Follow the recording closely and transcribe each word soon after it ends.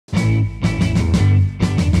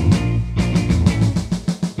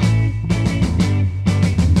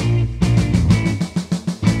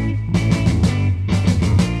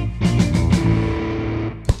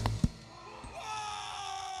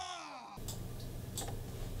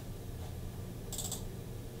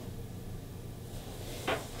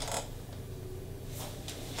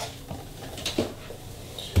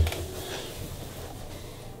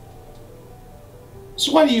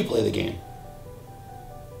So why do you play the game?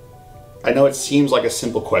 I know it seems like a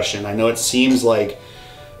simple question. I know it seems like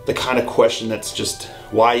the kind of question that's just,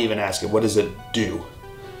 why even ask it? What does it do?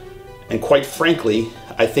 And quite frankly,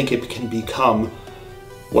 I think it can become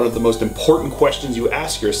one of the most important questions you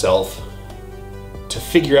ask yourself to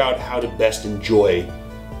figure out how to best enjoy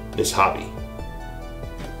this hobby.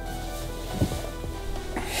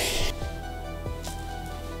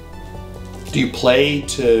 Do you play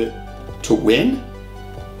to win?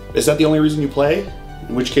 Is that the only reason you play?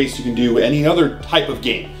 In which case you can do any other type of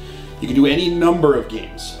game. You can do any number of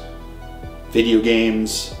games. Video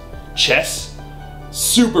games, chess,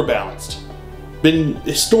 super balanced. Been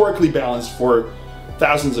historically balanced for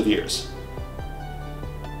thousands of years.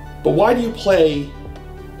 But why do you play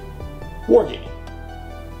wargaming?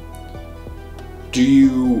 Do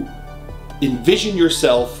you envision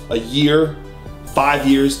yourself a year, 5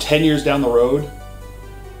 years, 10 years down the road?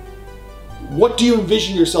 What do you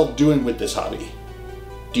envision yourself doing with this hobby?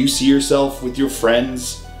 Do you see yourself with your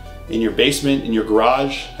friends in your basement, in your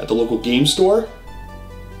garage, at the local game store?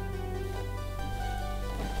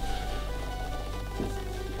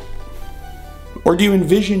 Or do you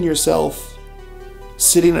envision yourself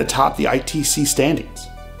sitting atop the ITC standings?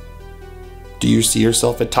 Do you see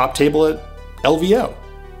yourself at top table at LVO?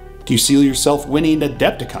 Do you see yourself winning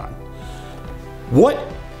Adepticon? What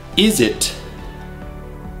is it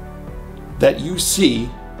that you see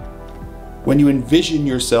when you envision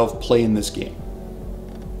yourself playing this game?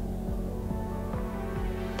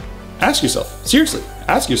 Ask yourself, seriously,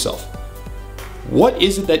 ask yourself, what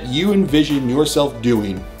is it that you envision yourself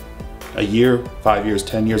doing a year, 5 years,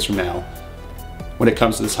 10 years from now when it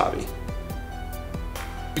comes to this hobby?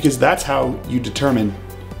 Because that's how you determine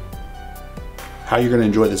how you're going to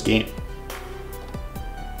enjoy this game.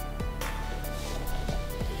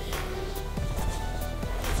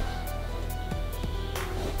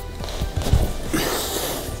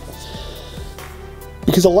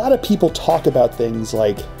 Because a lot of people talk about things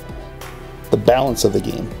like the balance of the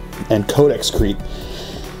game and codex creep.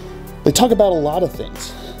 They talk about a lot of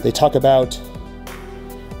things. They talk about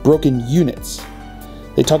broken units.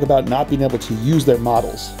 They talk about not being able to use their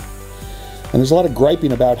models. And there's a lot of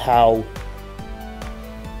griping about how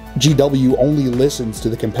GW only listens to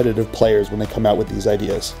the competitive players when they come out with these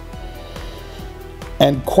ideas.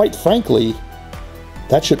 And quite frankly,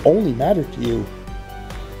 that should only matter to you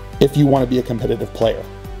if you want to be a competitive player.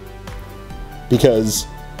 Because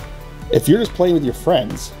if you're just playing with your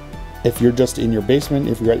friends, if you're just in your basement,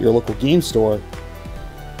 if you're at your local game store,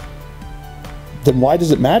 then why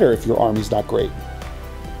does it matter if your army's not great?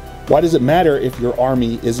 Why does it matter if your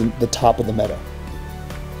army isn't the top of the meta?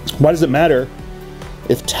 Why does it matter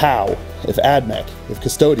if Tau, if AdMech, if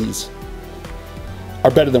Custodes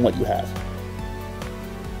are better than what you have?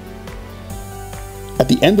 At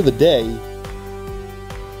the end of the day,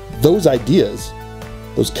 those ideas,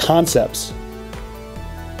 those concepts,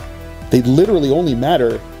 they literally only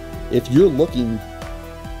matter if you're looking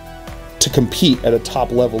to compete at a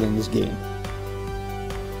top level in this game.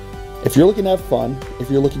 If you're looking to have fun,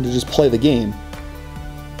 if you're looking to just play the game,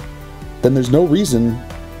 then there's no reason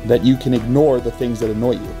that you can ignore the things that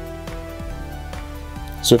annoy you.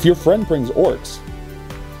 So if your friend brings orcs,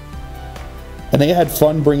 and they had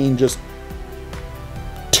fun bringing just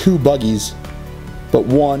 2 buggies, but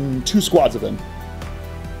 2 squads of them,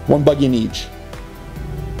 1 buggy in each,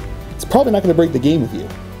 it's probably not going to break the game with you.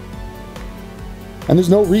 And there's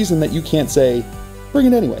no reason that you can't say, bring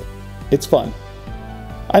it anyway. It's fun.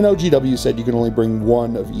 I know GW said you can only bring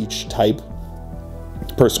 1 of each type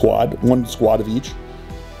per squad, 1 squad of each,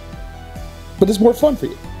 but it's more fun for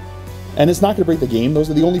you. And it's not going to break the game. Those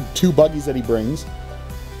are the only 2 buggies that he brings.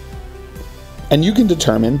 And you can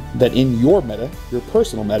determine that in your meta, your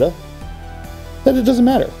personal meta, that it doesn't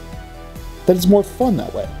matter. That it's more fun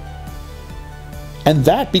that way. And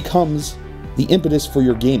that becomes the impetus for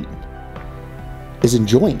your gaming, is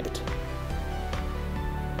enjoying it.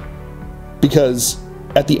 Because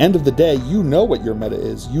at the end of the day, you know what your meta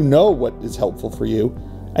is, you know what is helpful for you,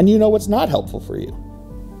 and you know what's not helpful for you.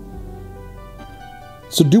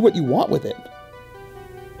 So do what you want with it.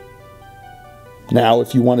 Now,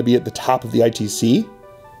 if you want to be at the top of the ITC,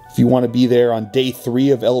 if you want to be there on day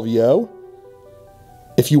 3 of LVO,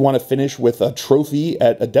 if you want to finish with a trophy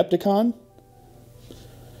at Adepticon,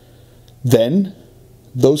 then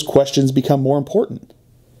those questions become more important.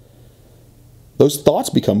 Those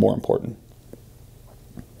thoughts become more important.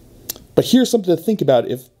 But here's something to think about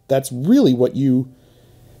if that's really what you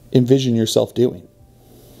envision yourself doing.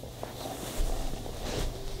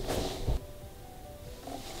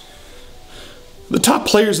 The top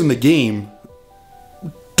players in the game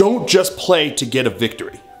don't just play to get a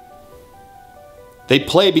victory. They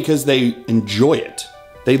play because they enjoy it.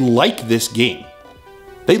 They like this game.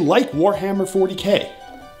 They like Warhammer 40K.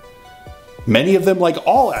 Many of them like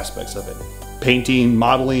all aspects of it. Painting,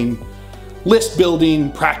 modeling, list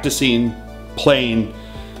building, practicing, playing,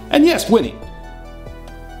 and yes, winning.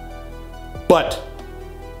 But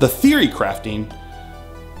the theory crafting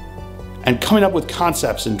and coming up with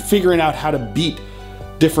concepts and figuring out how to beat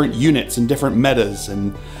different units and different metas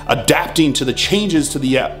and adapting to the changes to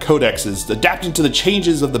the codexes, adapting to the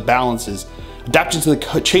changes of the balances, adapting to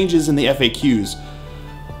the changes in the FAQs.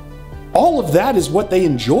 All of that is what they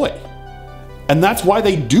enjoy. And that's why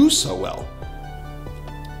they do so well.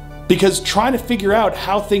 Because trying to figure out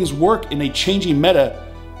how things work in a changing meta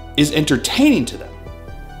is entertaining to them.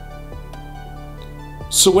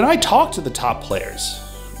 So when I talk to the top players,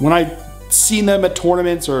 when I've seen them at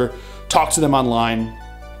tournaments or talk to them online,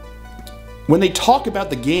 when they talk about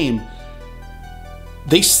the game,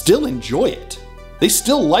 they still enjoy it. They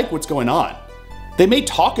still like what's going on. They may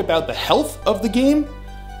talk about the health of the game,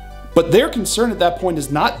 but their concern at that point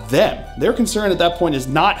is not them. Their concern at that point is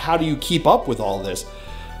not how do you keep up with all this.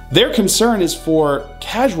 Their concern is for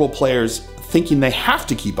casual players thinking they have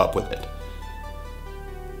to keep up with it.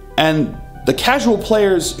 And the casual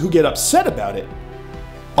players who get upset about it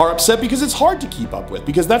are upset because it's hard to keep up with,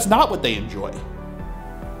 because that's not what they enjoy.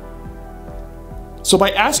 So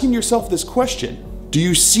by asking yourself this question, do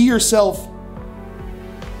you see yourself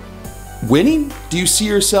winning? Do you see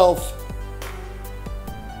yourself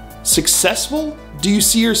successful? Do you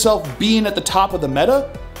see yourself being at the top of the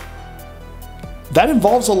meta? That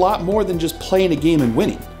involves a lot more than just playing a game and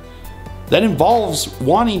winning. That involves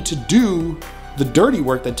wanting to do the dirty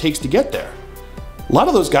work that takes to get there. A lot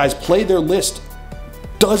of those guys play their list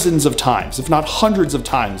dozens of times, if not hundreds of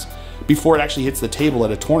times, before it actually hits the table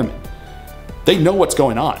at a tournament. They know what's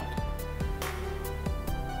going on.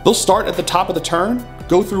 They'll start at the top of the turn,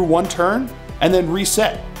 go through one turn, and then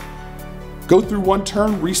reset. Go through one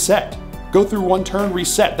turn, reset. Go through one turn,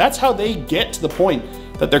 reset. That's how they get to the point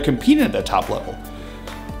that they're competing at that top level.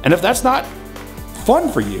 And if that's not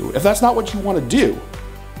fun for you, if that's not what you want to do,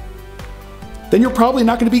 then you're probably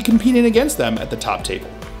not going to be competing against them at the top table.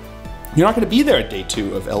 You're not going to be there at day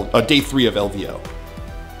 3 of LVO.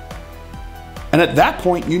 And at that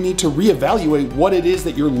point, you need to reevaluate what it is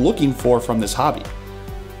that you're looking for from this hobby.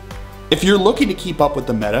 If you're looking to keep up with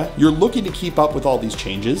the meta, you're looking to keep up with all these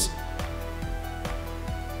changes,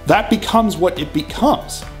 that becomes what it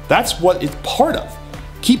becomes. That's what it's part of.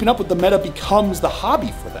 Keeping up with the meta becomes the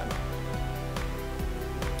hobby for them.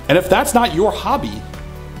 And if that's not your hobby,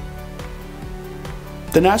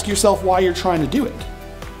 then ask yourself why you're trying to do it.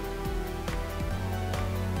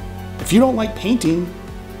 If you don't like painting,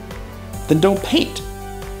 then don't paint.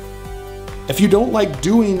 If you don't like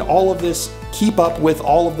doing all of this, keep up with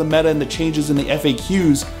all of the meta and the changes in the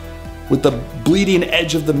FAQs, with the bleeding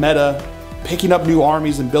edge of the meta, picking up new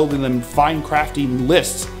armies and building them, fine crafting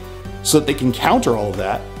lists so that they can counter all of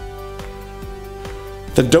that,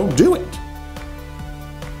 then don't do it.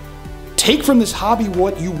 Take from this hobby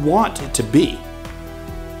what you want it to be.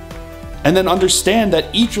 And then understand that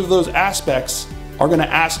each of those aspects are going to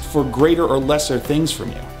ask for greater or lesser things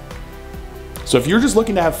from you. So if you're just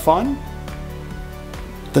looking to have fun,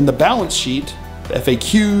 then the balance sheet, the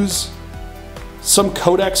FAQs, some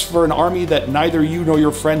codex for an army that neither you nor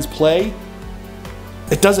your friends play,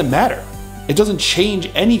 it doesn't matter. It doesn't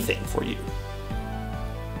change anything for you.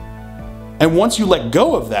 And once you let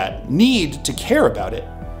go of that need to care about it,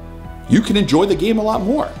 you can enjoy the game a lot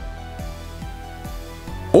more.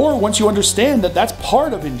 Or once you understand that that's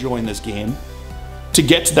part of enjoying this game, to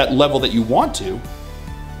get to that level that you want to,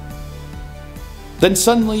 then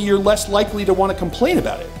suddenly you're less likely to want to complain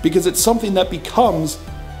about it, because it's something that becomes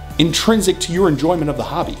intrinsic to your enjoyment of the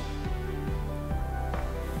hobby.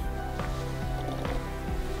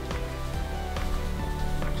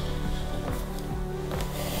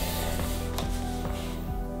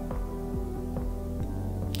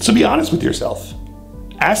 So be honest with yourself.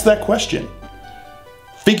 Ask that question.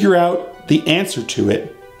 Figure out the answer to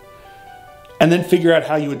it, and then figure out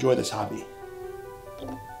how you enjoy this hobby.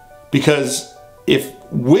 Because if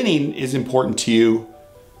winning is important to you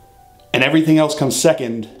and everything else comes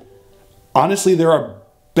second, honestly, there are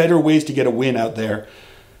better ways to get a win out there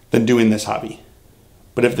than doing this hobby.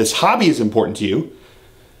 But if this hobby is important to you,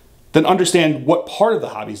 then understand what part of the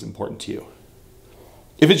hobby is important to you.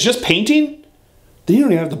 If it's just painting, then you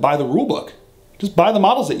don't even have to buy the rule book. Just buy the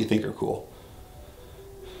models that you think are cool.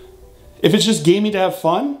 If it's just gaming to have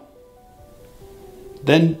fun,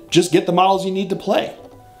 then just get the models you need to play.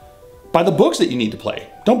 Buy the books that you need to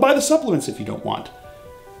play. Don't buy the supplements if you don't want.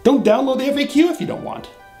 Don't download the FAQ if you don't want.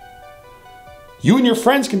 You and your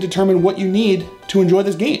friends can determine what you need to enjoy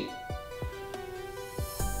this game.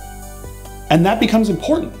 And that becomes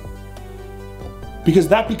important, because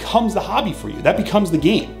that becomes the hobby for you. That becomes the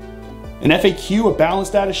game. An FAQ, a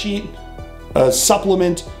balanced data sheet, a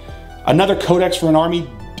supplement, another codex for an army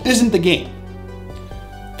isn't the game.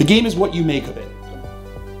 The game is what you make of it.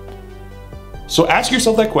 So ask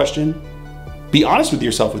yourself that question, be honest with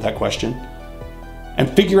yourself with that question, and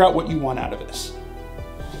figure out what you want out of this.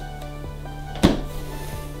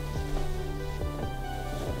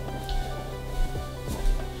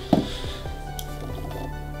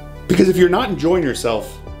 Because if you're not enjoying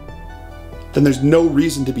yourself, then there's no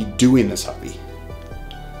reason to be doing this hobby.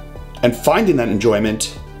 And finding that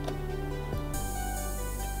enjoyment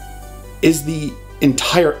is the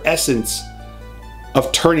entire essence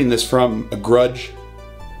of turning this from a grudge,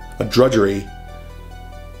 a drudgery,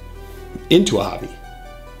 into a hobby.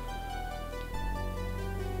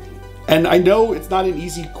 And I know it's not an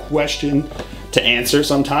easy question to answer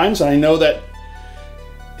sometimes. I know that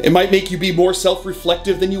it might make you be more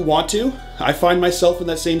self-reflective than you want to. I find myself in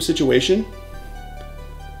that same situation.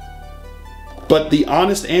 But the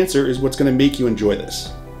honest answer is what's going to make you enjoy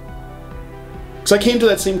this. Because I came to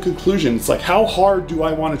that same conclusion. It's like, how hard do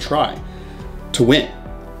I want to try to win?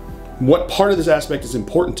 What part of this aspect is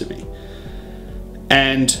important to me?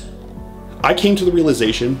 And I came to the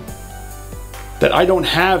realization that I don't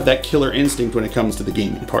have that killer instinct when it comes to the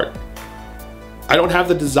gaming part. I don't have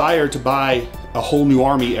the desire to buy a whole new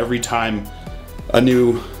army every time a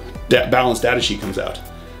new balanced data sheet comes out.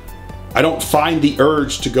 I don't find the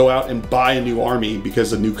urge to go out and buy a new army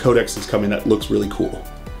because a new codex is coming that looks really cool.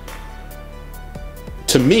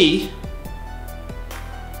 To me,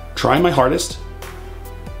 trying my hardest,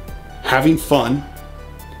 having fun,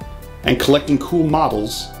 and collecting cool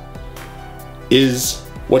models is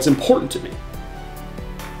what's important to me.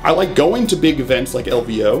 I like going to big events like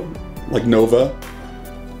LVO, like Nova,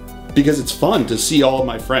 because it's fun to see all of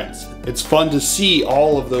my friends. It's fun to see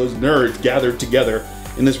all of those nerds gathered together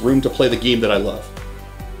in this room to play the game that I love.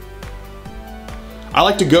 I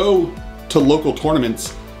like to go to local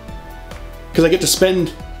tournaments because I get to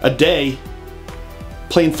spend a day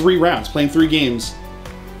playing 3 rounds, playing 3 games,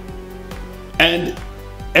 and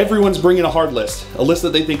everyone's bringing a hard list, a list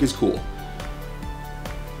that they think is cool.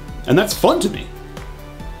 And that's fun to me.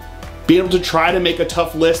 Being able to try to make a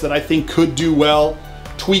tough list that I think could do well,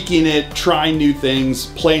 tweaking it, trying new things,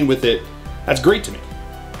 playing with it, that's great to me.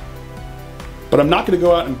 But I'm not going to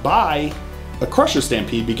go out and buy a Crusher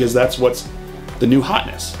Stampede because that's what's the new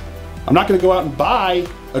hotness. I'm not going to go out and buy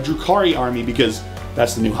a Drukhari army because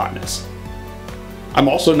that's the new hotness. I'm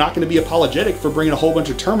also not going to be apologetic for bringing a whole bunch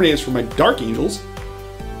of Terminators for my Dark Angels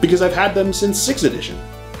because I've had them since 6th edition.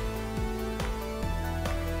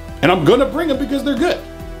 And I'm going to bring them because they're good.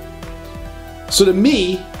 So to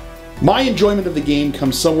me, my enjoyment of the game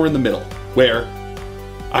comes somewhere in the middle, where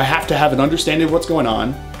I have to have an understanding of what's going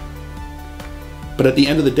on, but at the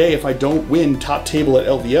end of the day, if I don't win top table at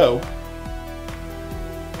LVO,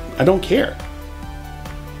 I don't care.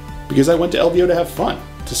 Because I went to LVO to have fun,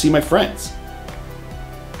 to see my friends,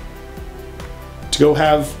 to go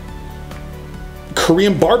have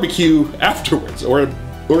Korean barbecue afterwards, or a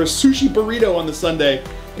sushi burrito on the Sunday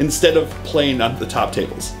instead of playing on the top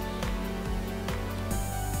tables.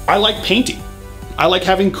 I like painting. I like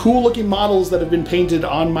having cool looking models that have been painted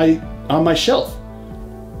on my shelf.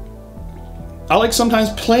 I like sometimes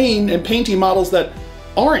playing and painting models that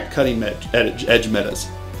aren't cutting edge metas,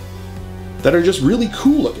 that are just really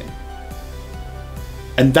cool looking.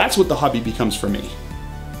 And that's what the hobby becomes for me.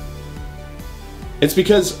 It's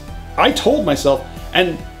because I told myself,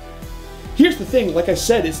 and here's the thing, like I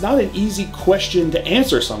said, it's not an easy question to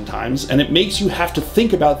answer sometimes, and it makes you have to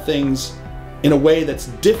think about things in a way that's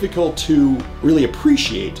difficult to really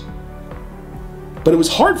appreciate. But it was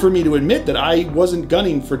hard for me to admit that I wasn't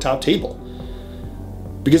gunning for top table.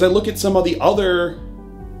 Because I look at some of the other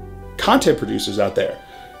content producers out there.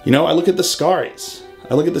 You know, I look at the Scaris.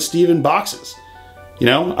 I look at the Steven Boxes. You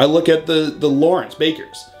know, I look at the Lawrence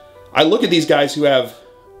Bakers. I look at these guys who have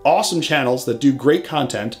awesome channels that do great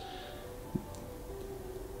content.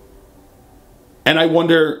 And I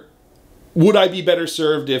wonder, would I be better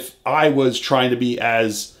served if I was trying to be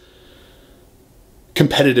as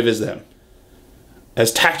competitive as them?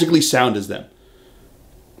 As tactically sound as them?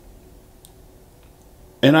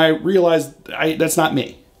 And I realized that's not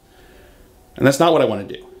me. And that's not what I want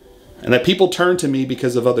to do. And that people turn to me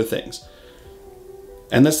because of other things.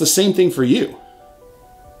 And that's the same thing for you.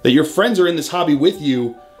 That your friends are in this hobby with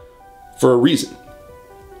you for a reason.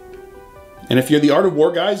 And if you're the Art of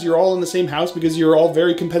War guys, you're all in the same house because you're all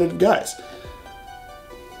very competitive guys.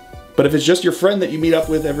 But if it's just your friend that you meet up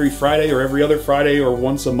with every Friday or every other Friday or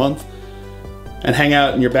once a month and hang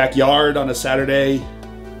out in your backyard on a Saturday,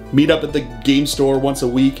 meet up at the game store once a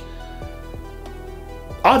week,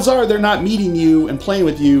 odds are they're not meeting you and playing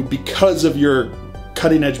with you because of your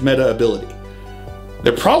cutting edge meta ability.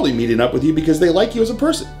 They're probably meeting up with you because they like you as a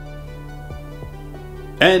person.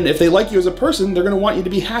 And if they like you as a person, they're going to want you to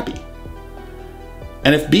be happy.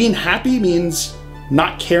 And if being happy means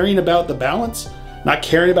not caring about the balance, not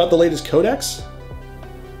caring about the latest codex,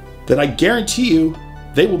 then I guarantee you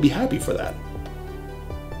they will be happy for that.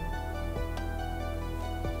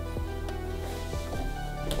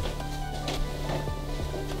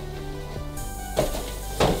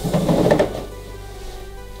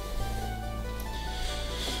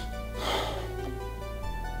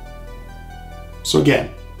 So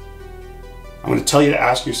again, I'm going to tell you to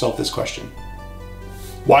ask yourself this question.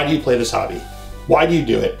 Why do you play this hobby? Why do you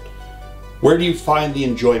do it? Where do you find the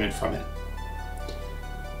enjoyment from it?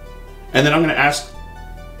 And then I'm going to ask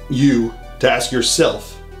you to ask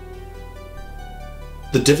yourself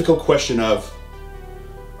the difficult question of,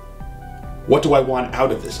 what do I want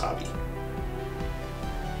out of this hobby?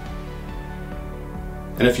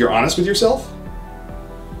 And if you're honest with yourself,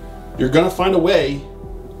 you're going to find a way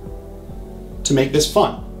to make this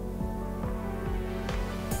fun.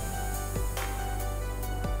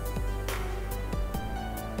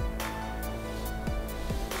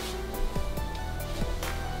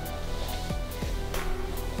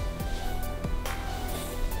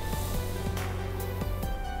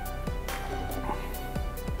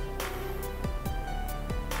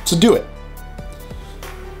 So do it.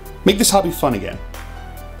 Make this hobby fun again.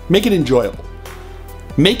 Make it enjoyable.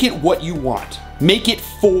 Make it what you want. Make it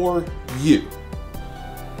for you.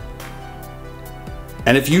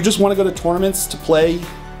 And if you just want to go to tournaments to play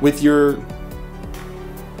with your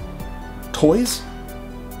toys,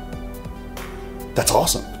 that's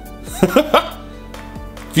awesome.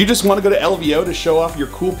 If you just want to go to LVO to show off your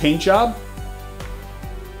cool paint job,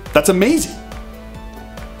 that's amazing.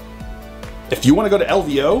 If you want to go to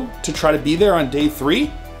LVO to try to be there on day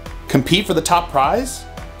 3, compete for the top prize,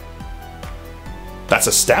 that's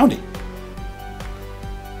astounding.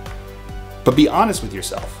 But be honest with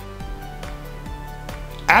yourself.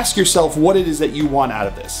 Ask yourself what it is that you want out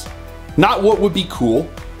of this. Not what would be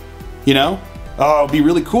cool, you know? Oh, it'd be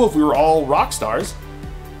really cool if we were all rock stars.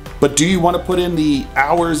 But do you want to put in the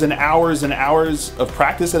hours and hours and hours of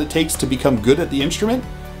practice that it takes to become good at the instrument?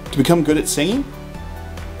 To become good at singing?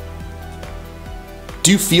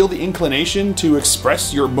 Do you feel the inclination to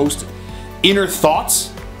express your most inner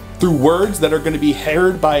thoughts through words that are going to be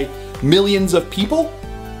heard by millions of people?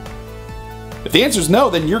 If the answer is no,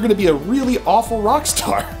 then you're going to be a really awful rock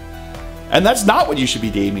star. And that's not what you should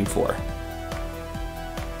be aiming for.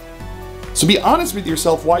 So be honest with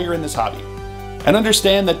yourself why you're in this hobby. And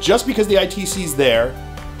understand that just because the ITC is there,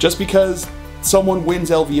 just because someone wins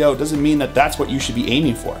LVO, doesn't mean that that's what you should be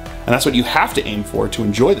aiming for. And that's what you have to aim for to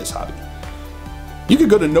enjoy this hobby. You could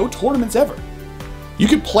go to no tournaments ever. You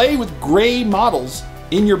could play with gray models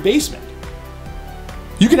in your basement.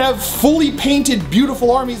 You could have fully painted,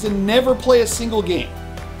 beautiful armies and never play a single game.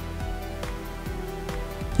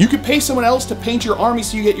 You could pay someone else to paint your army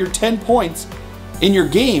so you get your 10 points in your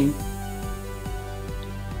game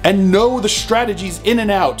and know the strategies in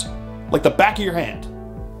and out like the back of your hand.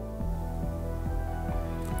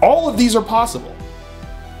 All of these are possible.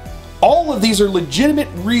 All of these are legitimate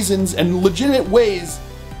reasons and legitimate ways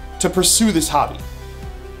to pursue this hobby.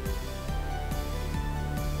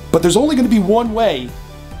 But there's only going to be one way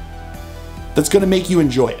that's going to make you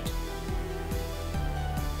enjoy it.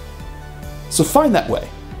 So find that way.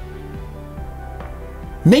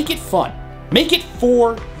 Make it fun. Make it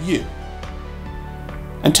for you.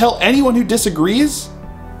 And tell anyone who disagrees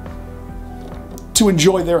to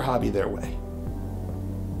enjoy their hobby their way.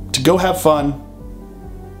 To go have fun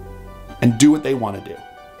and do what they want to do.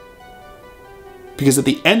 Because at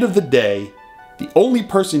the end of the day, the only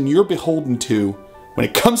person you're beholden to when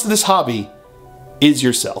it comes to this hobby is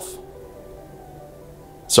yourself.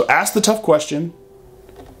 So ask the tough question,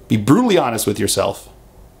 be brutally honest with yourself,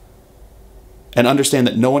 and understand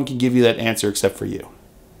that no one can give you that answer except for you.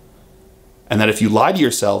 And that if you lie to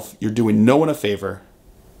yourself, you're doing no one a favor.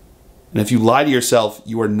 And if you lie to yourself,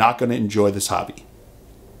 you are not going to enjoy this hobby.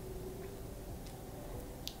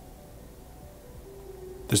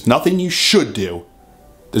 There's nothing you should do.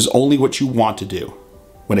 There's only what you want to do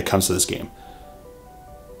when it comes to this game.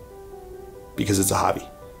 Because it's a hobby.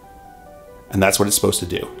 And that's what it's supposed to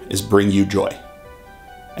do, is bring you joy.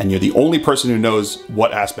 And you're the only person who knows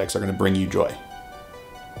what aspects are going to bring you joy.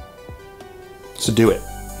 So do it.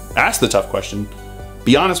 Ask the tough question,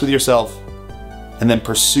 be honest with yourself, and then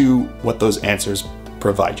pursue what those answers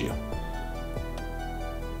provide you.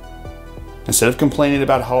 Instead of complaining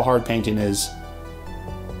about how hard painting is,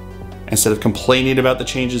 instead of complaining about the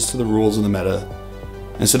changes to the rules in the meta,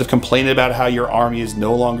 instead of complaining about how your army is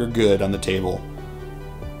no longer good on the table,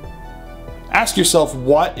 ask yourself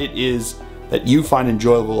what it is that you find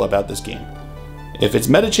enjoyable about this game. If it's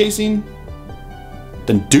meta chasing,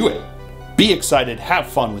 then do it. Be excited, have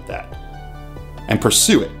fun with that, and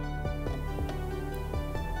pursue it.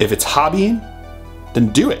 If it's hobbying, then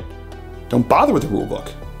do it. Don't bother with the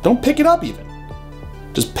rulebook. Don't pick it up even.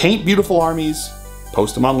 Just paint beautiful armies,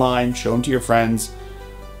 post them online, show them to your friends,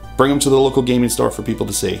 bring them to the local gaming store for people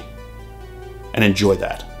to see, and enjoy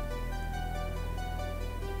that.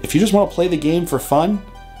 If you just want to play the game for fun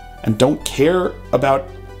and don't care about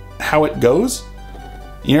how it goes,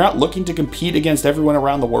 you're not looking to compete against everyone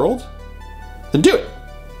around the world, then do it.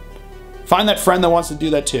 Find that friend that wants to do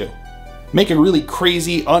that too. Make a really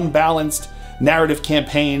crazy, unbalanced narrative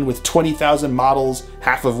campaign with 20,000 models,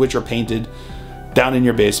 half of which are painted, down in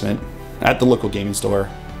your basement at the local gaming store,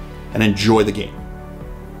 and enjoy the game.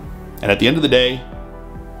 And at the end of the day,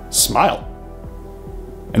 smile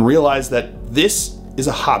and realize that this is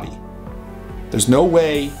a hobby. There's no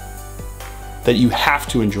way that you have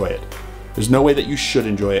to enjoy it. There's no way that you should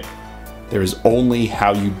enjoy it. There is only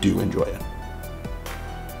how you do enjoy it.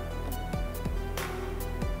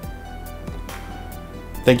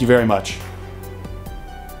 Thank you very much.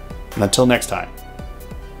 And until next time,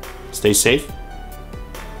 stay safe,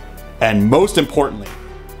 and most importantly,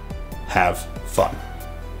 have fun.